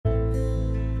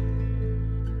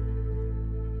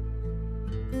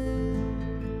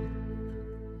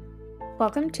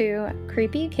Welcome to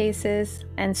Creepy Cases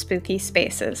and Spooky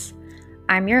Spaces.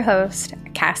 I'm your host,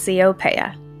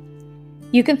 Cassiopeia.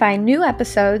 You can find new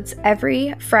episodes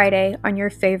every Friday on your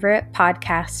favorite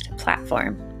podcast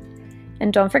platform.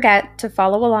 And don't forget to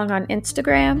follow along on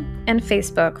Instagram and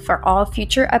Facebook for all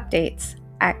future updates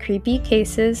at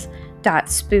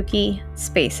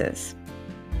creepycases.spookyspaces.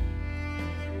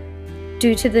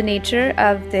 Due to the nature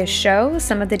of this show,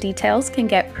 some of the details can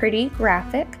get pretty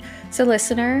graphic, so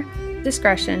listener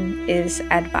discretion is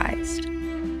advised.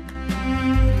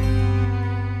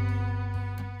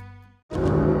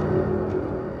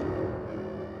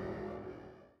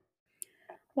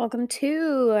 Welcome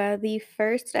to the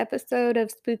first episode of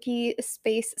Spooky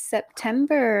Space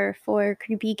September for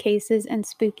Creepy Cases and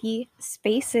Spooky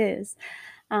Spaces.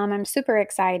 I'm super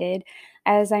excited.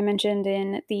 As I mentioned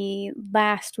in the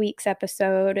last week's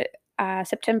episode,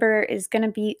 September is going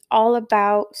to be all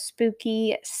about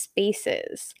spooky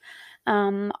spaces.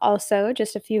 Also,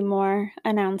 just a few more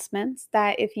announcements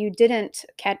that if you didn't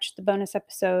catch the bonus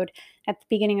episode at the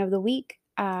beginning of the week,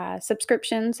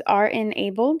 subscriptions are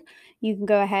enabled. You can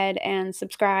go ahead and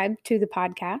subscribe to the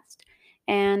podcast.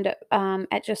 And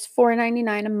at just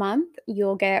 $4.99 a month,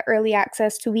 you'll get early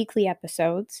access to weekly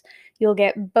episodes. You'll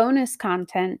get bonus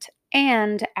content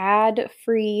and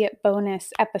ad-free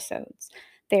bonus episodes.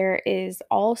 There is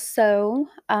also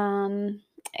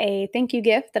a thank you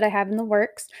gift that I have in the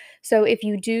works. So if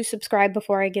you do subscribe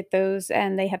before I get those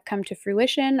and they have come to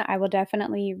fruition, I will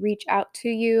definitely reach out to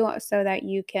you so that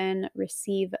you can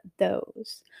receive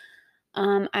those.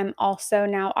 I'm also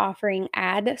now offering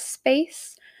ad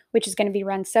space, which is going to be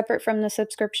run separate from the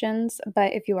subscriptions.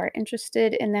 But if you are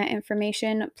interested in that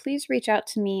information, please reach out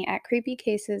to me at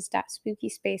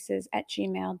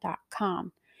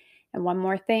creepycases.spookyspaces@gmail.com. And one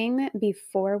more thing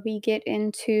before we get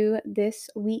into this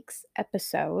week's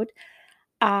episode,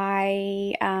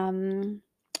 Wiccan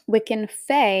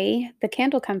Fae, the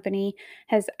candle company,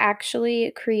 has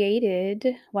actually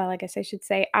created, well, I guess I should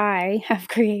say I have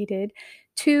created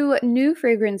 2 new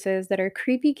fragrances that are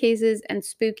Creepy Cases and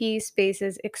Spooky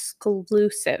Spaces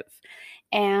exclusive.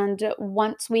 And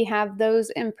once we have those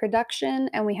in production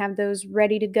and we have those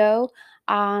ready to go,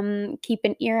 keep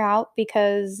an ear out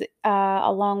because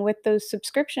along with those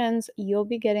subscriptions, you'll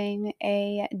be getting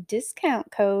a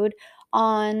discount code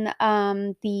on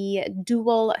the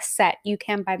dual set. You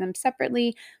can buy them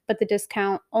separately, but the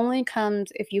discount only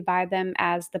comes if you buy them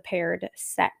as the paired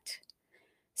set.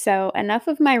 So enough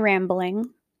of my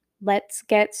rambling. Let's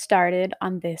get started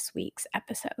on this week's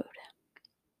episode.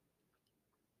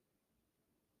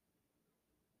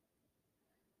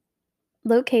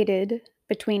 Located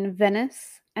between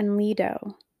Venice and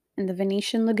Lido in the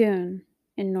Venetian Lagoon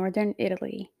in northern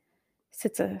Italy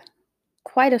sits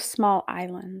quite a small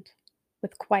island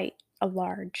with quite a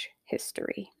large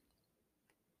history.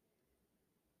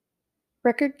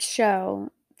 Records show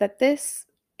that this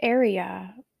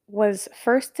area was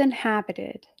first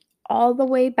inhabited all the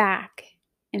way back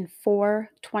in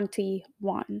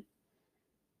 421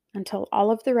 until all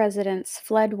of the residents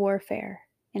fled warfare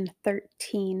in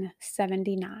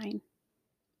 1379.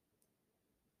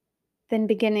 Then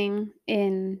beginning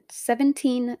in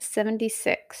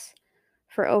 1776,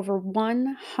 for over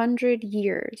 100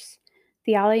 years,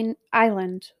 the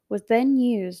island was then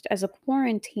used as a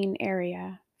quarantine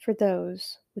area for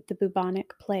those with the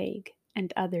bubonic plague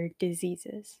and other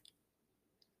diseases.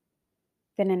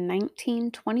 Then in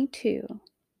 1922,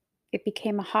 it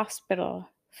became a hospital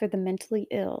for the mentally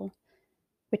ill,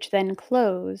 which then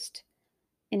closed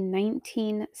in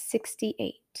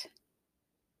 1968,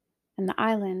 and the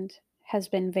island has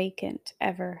been vacant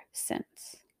ever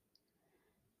since.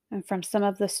 And from some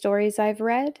of the stories I've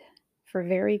read, for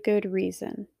very good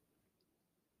reason.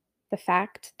 The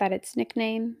fact that its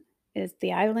nickname is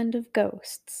the Island of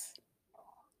Ghosts.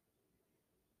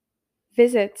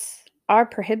 Visits are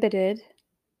prohibited,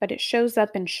 but it shows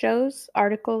up in shows,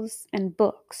 articles, and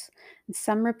books, and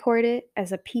some report it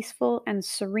as a peaceful and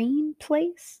serene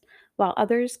place, while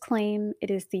others claim it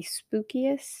is the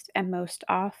spookiest and most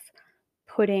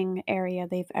off-putting area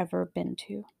they've ever been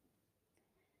to.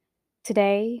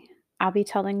 Today, I'll be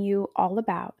telling you all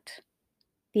about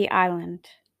the island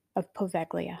of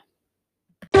Poveglia.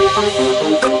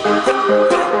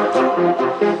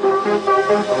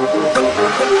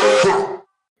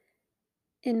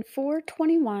 In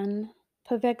 421,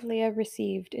 Poveglia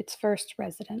received its first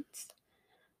residents,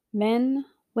 men,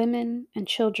 women, and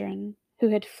children who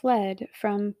had fled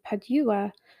from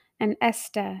Padua and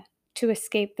Este to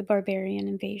escape the barbarian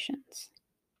invasions.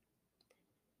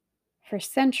 For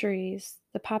centuries,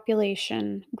 the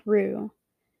population grew,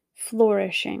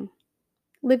 flourishing,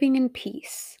 living in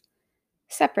peace,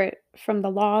 separate from the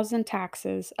laws and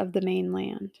taxes of the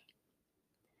mainland,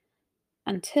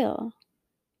 until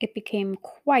it became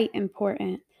quite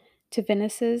important to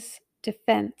Venice's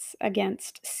defense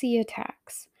against sea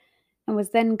attacks and was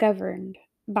then governed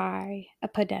by a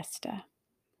podesta,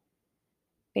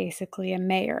 basically a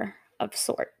mayor of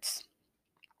sorts.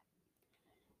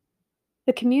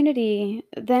 The community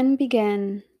then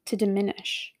began to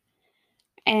diminish,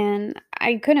 and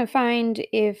I couldn't find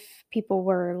if people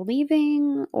were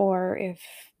leaving or if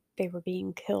they were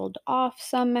being killed off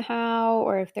somehow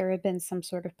or if there had been some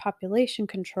sort of population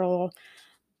control,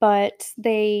 but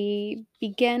they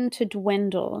began to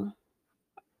dwindle.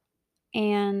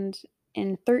 And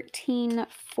in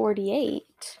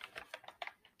 1348,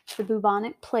 the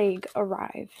bubonic plague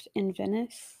arrived in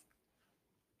Venice,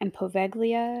 and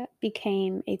Poveglia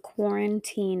became a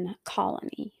quarantine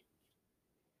colony.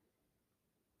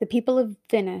 The people of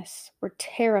Venice were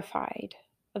terrified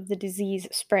of the disease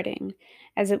spreading,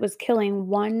 as it was killing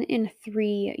 1 in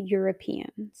 3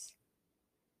 Europeans.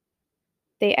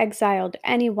 They exiled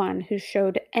anyone who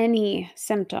showed any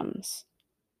symptoms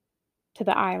to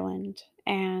the island,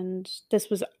 and this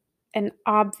was an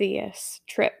obvious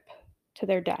trip to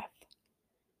their death.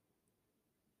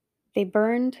 They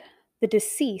burned the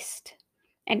deceased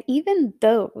and even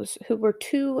those who were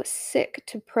too sick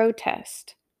to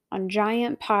protest on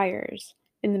giant pyres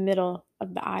in the middle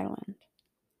of the island.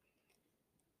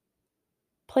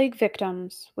 Plague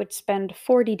victims would spend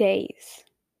 40 days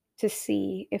to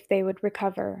see if they would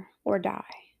recover or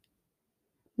die.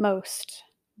 Most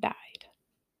died.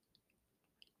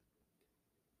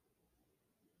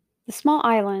 The small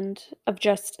island of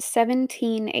just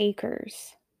 17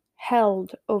 acres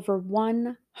held over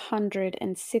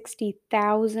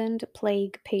 160,000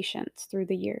 plague patients through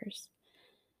the years.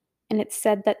 And it's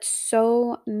said that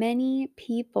so many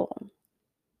people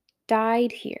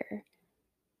died here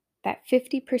that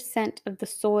 50% of the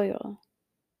soil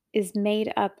is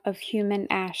made up of human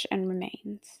ash and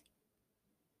remains.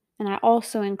 And that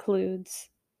also includes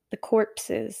the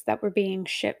corpses that were being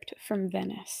shipped from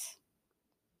Venice.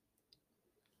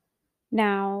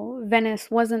 Now,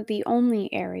 Venice wasn't the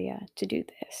only area to do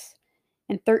this.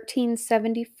 In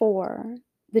 1374,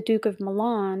 the Duke of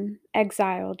Milan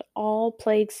exiled all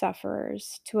plague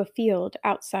sufferers to a field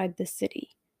outside the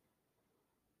city.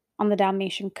 On the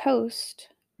Dalmatian coast,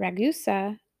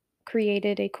 Ragusa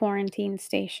created a quarantine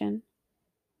station.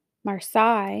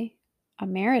 Marseille, a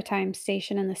maritime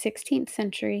station in the 16th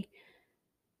century.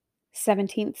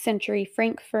 17th century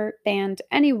Frankfurt banned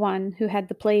anyone who had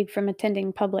the plague from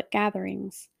attending public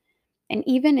gatherings. And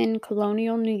even in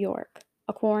colonial New York,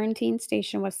 a quarantine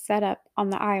station was set up on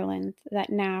the island that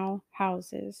now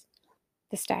houses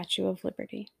the Statue of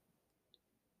Liberty.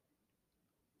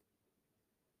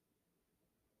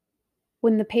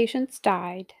 When the patients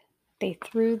died, they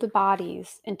threw the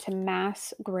bodies into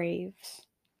mass graves.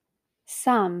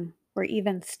 Some were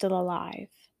even still alive.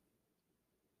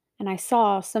 And I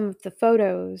saw some of the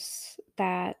photos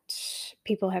that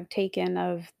people have taken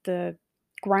of the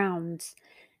grounds,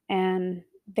 and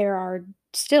there are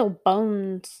still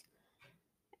bones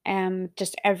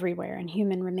just everywhere and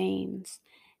human remains.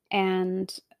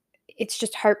 And it's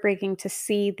just heartbreaking to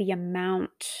see the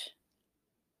amount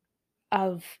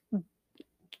of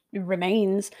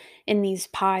remains in these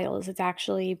piles.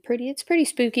 It's pretty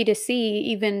spooky to see,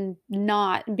 even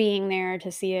not being there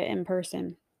to see it in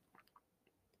person.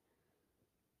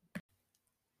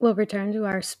 We'll return to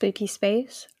our spooky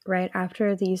space right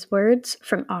after these words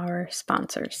from our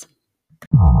sponsors.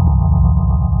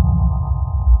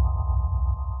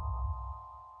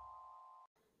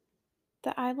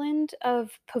 The island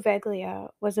of Poveglia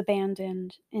was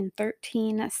abandoned in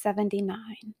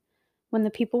 1379 when the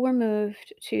people were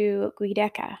moved to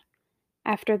Giudecca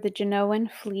after the Genoan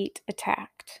fleet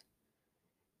attacked.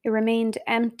 It remained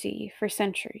empty for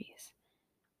centuries.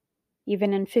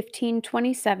 Even in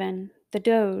 1527, the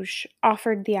Doge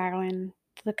offered the island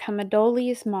to the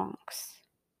Camaldolese monks,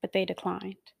 but they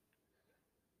declined.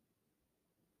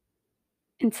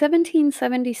 In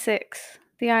 1776,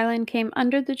 the island came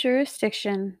under the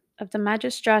jurisdiction of the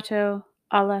Magistrato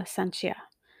alla Sanità,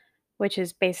 which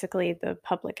is basically the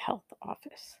public health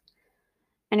office,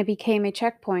 and it became a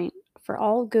checkpoint for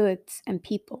all goods and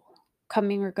people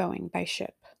coming or going by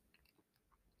ship.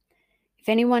 If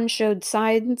anyone showed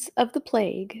signs of the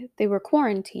plague, they were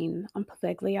quarantined on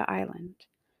Poveglia Island.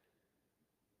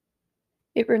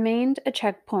 It remained a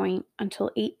checkpoint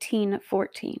until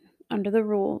 1814 under the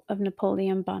rule of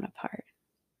Napoleon Bonaparte,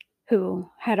 who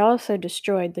had also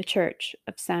destroyed the church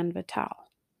of San Vital.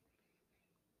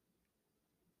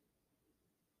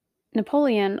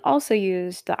 Napoleon also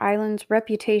used the island's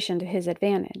reputation to his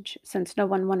advantage, since no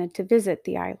one wanted to visit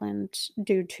the island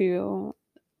due to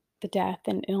the death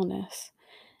and illness,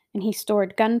 and he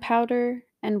stored gunpowder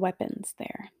and weapons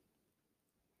there.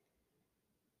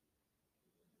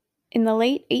 In the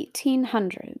late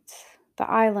 1800s, the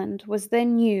island was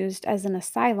then used as an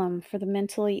asylum for the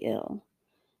mentally ill.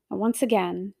 And once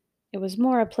again, it was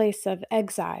more a place of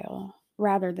exile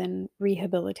rather than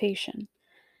rehabilitation.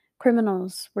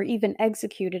 Criminals were even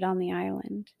executed on the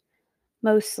island,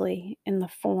 mostly in the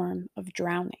form of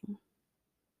drowning.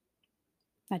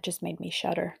 That just made me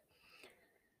shudder.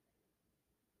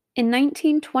 In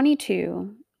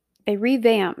 1922, they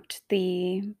revamped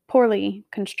the poorly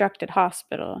constructed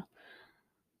hospital,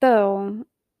 though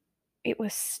it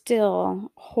was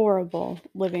still horrible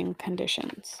living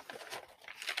conditions.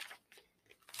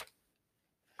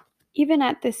 Even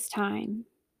at this time,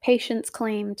 patients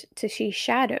claimed to see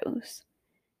shadows,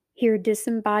 hear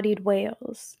disembodied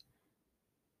wails,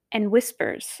 and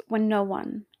whispers when no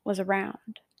one was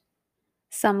around.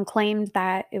 Some claimed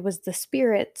that it was the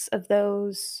spirits of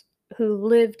those who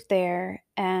lived there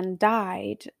and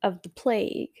died of the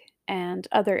plague and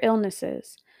other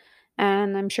illnesses.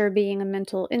 And I'm sure, being a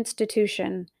mental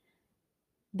institution,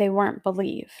 they weren't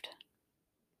believed.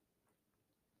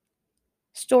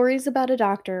 Stories about a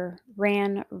doctor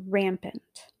ran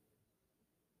rampant.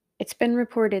 It's been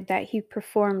reported that he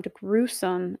performed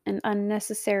gruesome and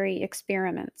unnecessary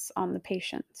experiments on the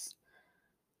patients.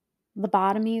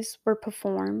 Lobotomies were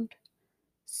performed,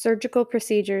 surgical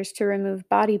procedures to remove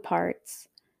body parts,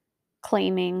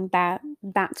 claiming that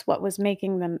that's what was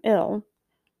making them ill.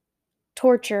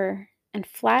 Torture and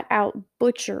flat-out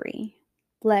butchery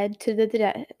led to the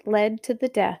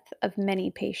death of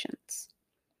many patients.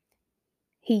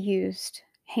 He used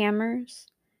hammers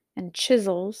and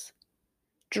chisels,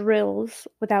 drills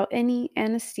without any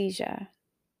anesthesia,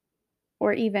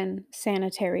 or even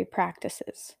sanitary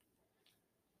practices.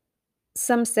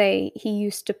 Some say he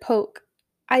used to poke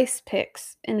ice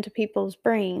picks into people's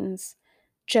brains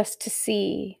just to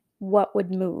see what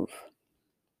would move.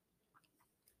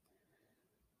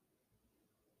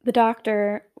 The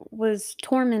doctor was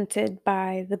tormented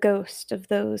by the ghost of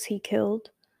those he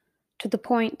killed, to the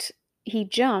point he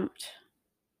jumped,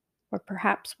 or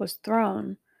perhaps was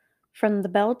thrown, from the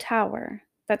bell tower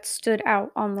that stood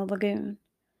out on the lagoon.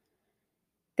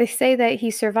 They say that he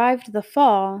survived the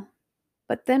fall,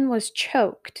 but then was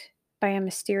choked by a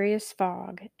mysterious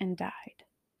fog and died.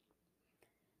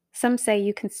 Some say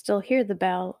you can still hear the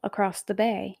bell across the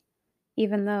bay,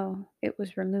 even though it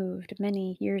was removed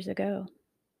many years ago.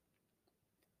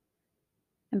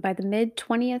 And by the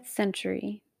mid-20th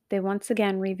century, they once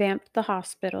again revamped the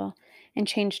hospital and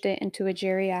changed it into a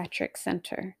geriatric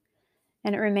center.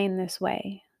 And it remained this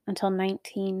way until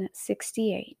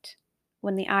 1968,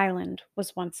 when the island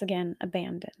was once again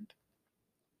abandoned.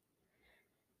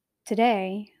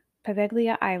 Today,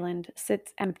 Poveglia Island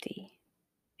sits empty,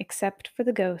 except for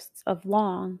the ghosts of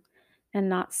long and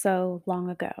not so long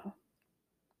ago.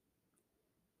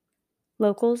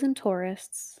 Locals and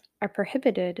tourists are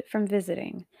prohibited from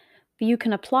visiting, but you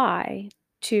can apply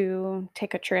to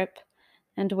take a trip,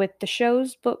 and with the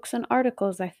shows, books, and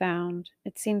articles I found,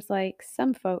 it seems like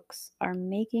some folks are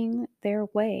making their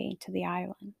way to the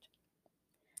island.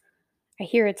 I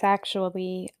hear it's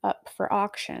actually up for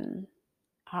auction,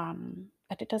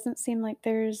 but it doesn't seem like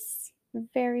there's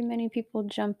very many people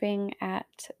jumping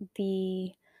at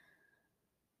the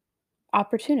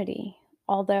opportunity.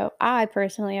 Although I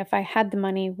personally, if I had the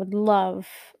money, would love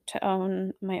to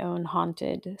own my own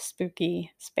haunted,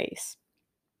 spooky space.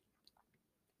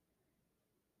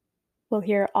 We'll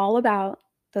hear all about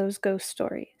those ghost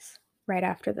stories right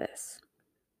after this.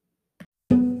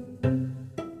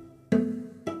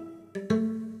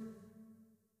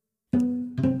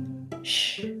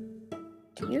 Shh.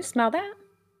 Do you smell that?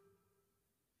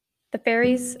 The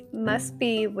fairies must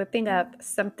be whipping up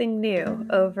something new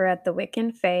over at the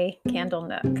Wiccan Fae Candle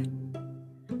Nook.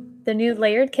 The new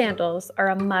layered candles are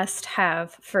a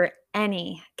must-have for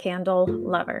any candle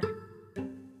lover.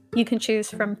 You can choose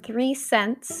from 3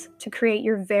 scents to create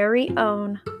your very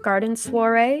own garden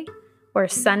soiree or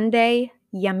Sunday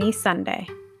yummy Sunday.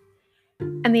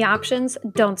 And the options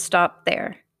don't stop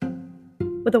there.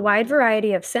 With a wide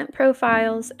variety of scent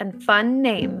profiles and fun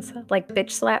names like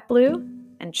Bitch Slap Blue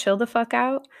and Chill the Fuck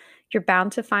Out, you're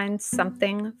bound to find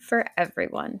something for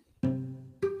everyone.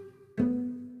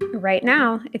 Right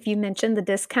now, if you mention the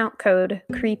discount code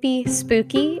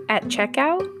CREEPYSPOOKY at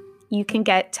checkout, you can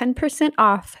get 10%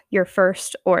 off your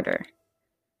first order.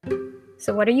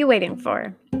 So what are you waiting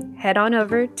for? Head on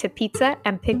over to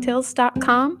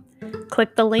pizzaandpigtails.com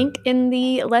Click the link in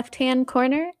the left-hand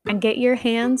corner and get your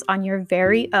hands on your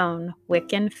very own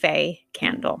Wiccan Fae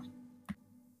candle.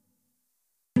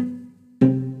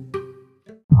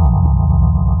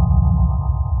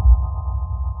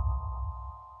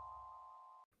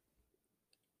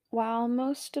 While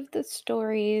most of the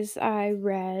stories I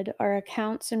read are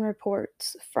accounts and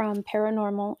reports from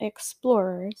paranormal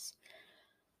explorers,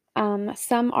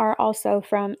 some are also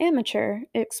from amateur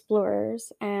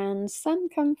explorers, and some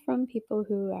come from people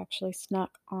who actually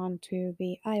snuck onto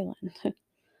the island.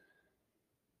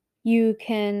 You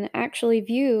can actually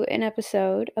view an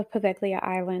episode of Poveglia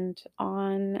Island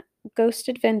on Ghost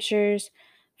Adventures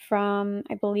from,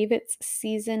 I believe it's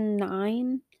season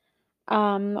 9,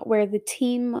 where the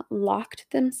team locked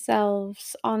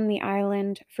themselves on the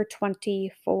island for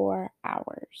 24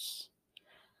 hours.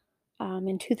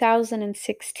 In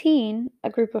 2016, a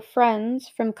group of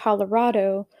friends from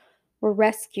Colorado were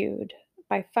rescued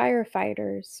by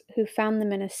firefighters who found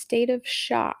them in a state of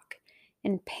shock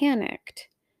and panicked,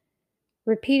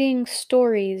 repeating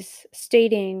stories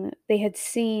stating they had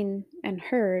seen and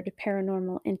heard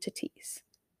paranormal entities.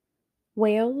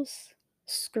 Wails,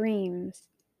 screams,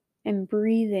 and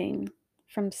breathing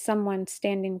from someone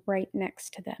standing right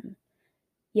next to them,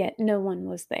 yet no one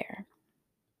was there.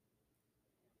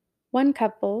 One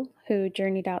couple who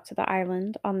journeyed out to the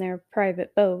island on their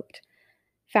private boat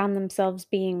found themselves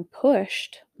being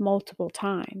pushed multiple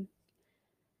times.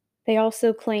 They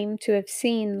also claimed to have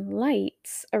seen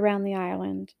lights around the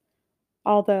island,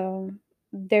 although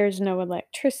there's no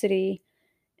electricity,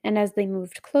 and as they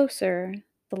moved closer,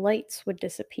 the lights would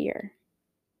disappear.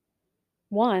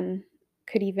 One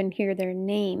could even hear their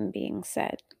name being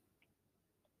said.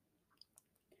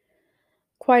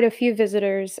 Quite a few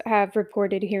visitors have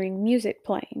reported hearing music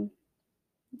playing,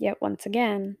 yet once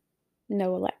again,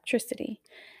 no electricity.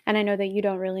 And I know that you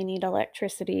don't really need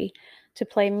electricity to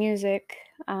play music.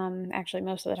 Actually,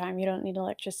 most of the time, you don't need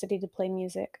electricity to play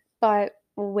music. But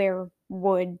where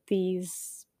would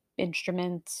these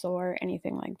instruments or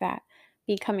anything like that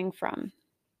be coming from?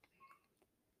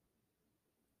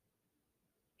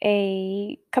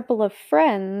 A couple of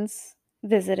friends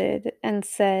visited and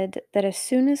said that as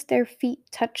soon as their feet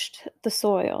touched the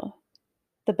soil,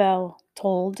 the bell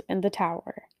tolled in the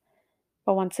tower.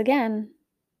 But once again,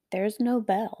 there's no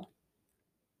bell.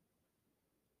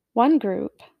 One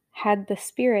group had the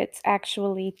spirits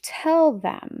actually tell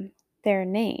them their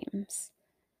names.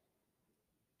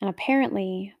 And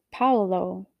apparently,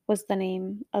 Paolo was the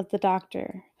name of the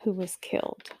doctor who was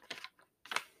killed.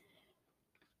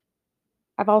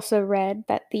 I've also read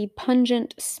that the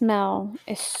pungent smell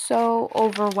is so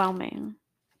overwhelming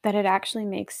that it actually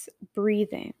makes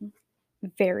breathing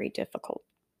very difficult.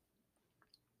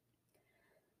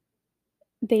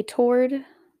 They toured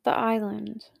the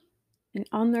island, and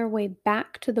on their way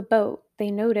back to the boat, they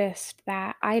noticed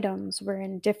that items were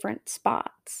in different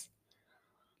spots.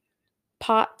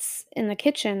 Pots in the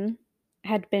kitchen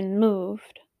had been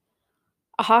moved.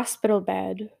 A hospital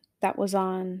bed that was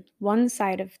on one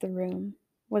side of the room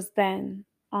was then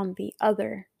on the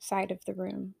other side of the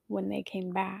room when they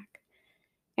came back.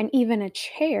 And even a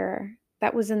chair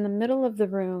that was in the middle of the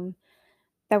room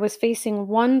that was facing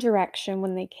one direction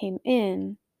when they came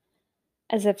in,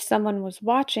 as if someone was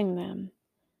watching them,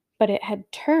 but it had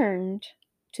turned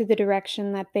to the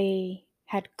direction that they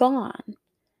had gone,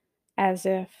 as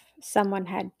if someone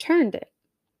had turned it.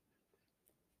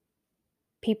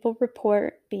 People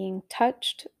report being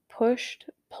touched, pushed,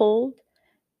 pulled,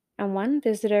 and one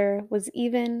visitor was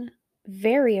even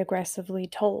very aggressively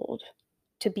told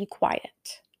to be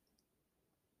quiet.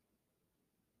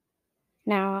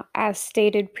 Now, as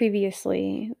stated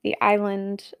previously, the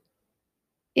island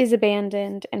is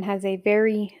abandoned and has a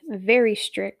very, very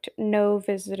strict no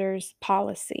visitors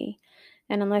policy.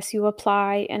 And unless you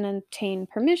apply and obtain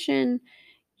permission,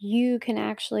 you can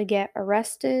actually get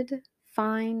arrested,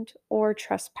 fined, or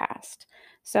trespassed.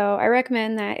 So I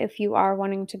recommend that if you are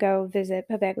wanting to go visit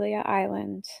Poveglia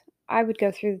Island, I would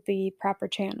go through the proper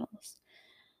channels.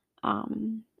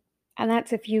 And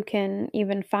that's if you can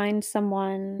even find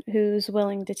someone who's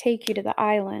willing to take you to the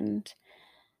island.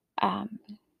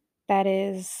 That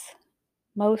is,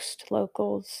 most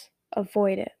locals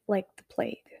avoid it like the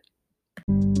plague.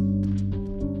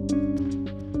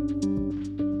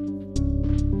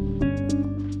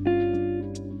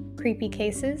 Creepy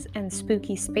Cases and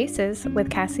Spooky Spaces with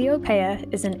Cassiopeia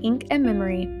is an Ink and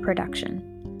Memory production.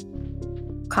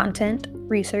 Content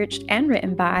researched and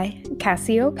written by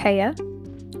Cassiopeia.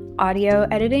 Audio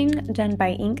editing done by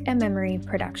Ink and Memory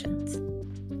Productions.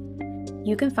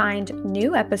 You can find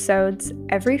new episodes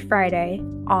every Friday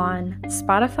on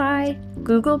Spotify,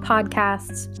 Google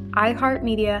Podcasts,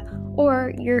 iHeartMedia,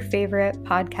 or your favorite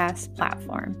podcast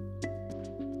platform.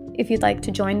 If you'd like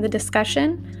to join the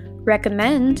discussion,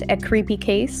 recommend a creepy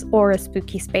case or a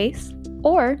spooky space,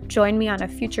 or join me on a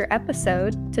future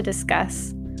episode to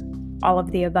discuss all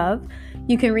of the above,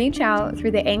 you can reach out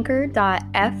through the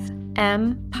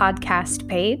anchor.fm podcast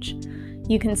page.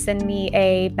 You can send me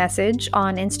a message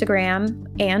on Instagram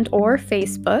and or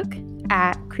Facebook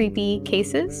at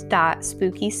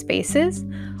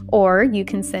creepycases.spookyspaces, or you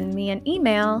can send me an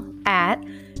email at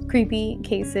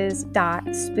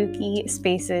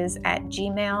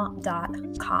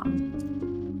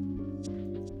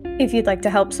creepycases.spookyspaces@gmail.com. If you'd like to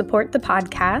help support the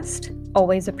podcast,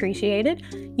 always appreciated,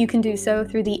 you can do so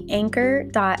through the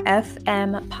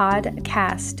anchor.fm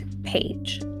podcast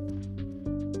page.